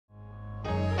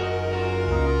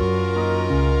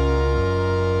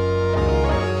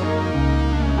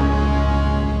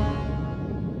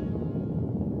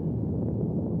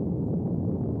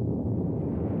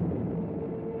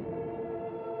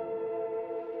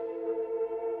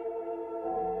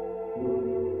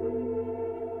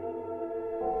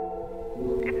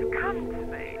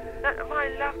my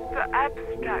love for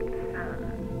abstract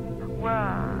sounds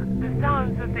were the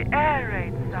sounds of the air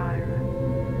raid siren.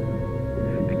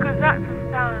 Because that's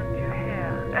a sound you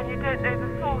hear, and you don't know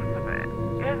the source of it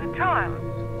as a child.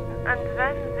 And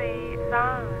then the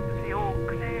sound of the all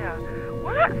clear.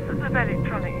 Well, that's sort of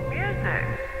electronic music.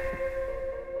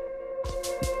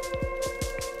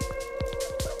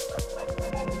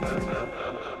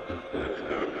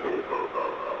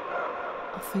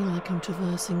 I feel like I'm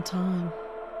traversing time,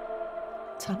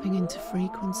 tapping into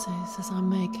frequencies as I'm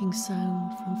making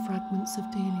sound from fragments of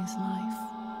Delia's life,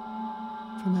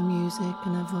 from her music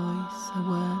and her voice, her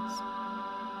words.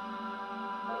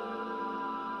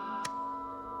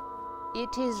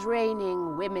 It is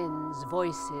raining women's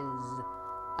voices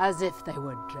as if they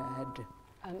were dead.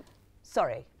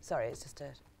 Sorry, it's just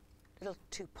a little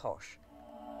too posh.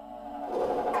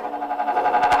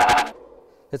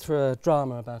 It's for a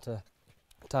drama about a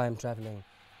time-travelling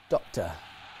doctor.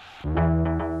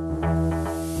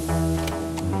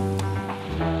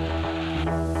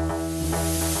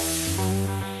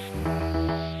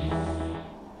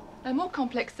 A more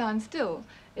complex sound still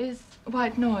is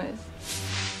white noise.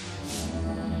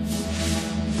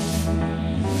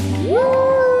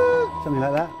 Something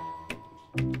like that.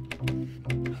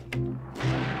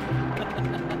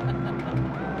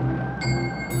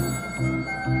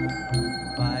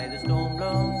 By the storm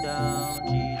blown down,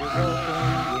 she'd a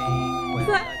broken wing. Is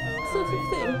that sort of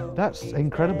thing? That's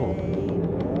incredible.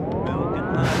 Broken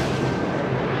heart.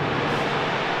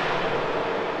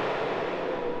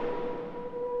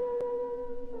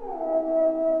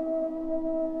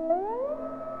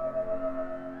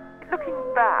 Looking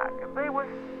back, there was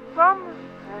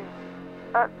something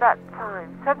at that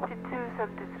time, 72,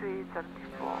 73,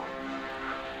 74,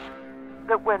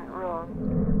 that went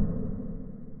wrong.